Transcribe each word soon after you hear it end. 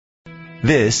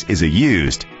This is a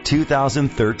used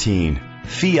 2013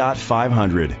 Fiat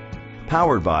 500,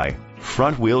 powered by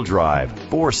front-wheel drive,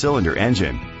 4-cylinder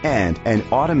engine, and an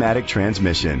automatic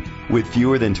transmission. With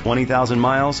fewer than 20,000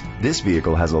 miles, this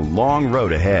vehicle has a long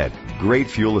road ahead. Great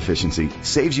fuel efficiency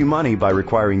saves you money by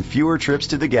requiring fewer trips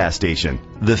to the gas station.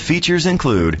 The features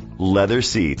include leather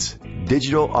seats,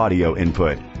 digital audio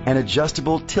input, an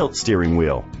adjustable tilt steering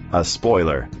wheel, a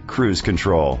spoiler, cruise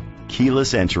control,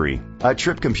 keyless entry, a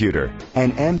trip computer,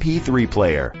 an MP3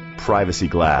 player, privacy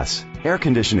glass, air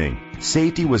conditioning.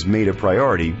 Safety was made a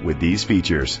priority with these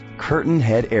features: curtain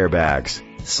head airbags,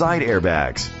 side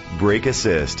airbags, brake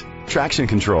assist, traction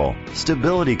control,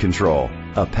 stability control,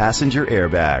 a passenger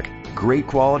airbag. Great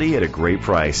quality at a great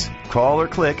price. Call or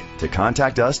click to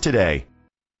contact us today.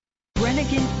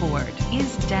 Brenengen Ford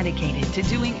is dedicated to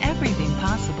doing everything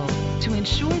possible to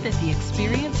ensure that the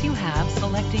experience you have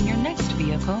selecting your next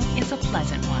vehicle is a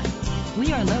pleasant one.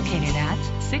 We are located at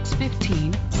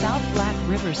 615 South Black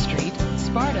River Street,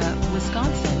 Sparta,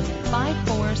 Wisconsin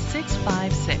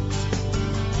 54656.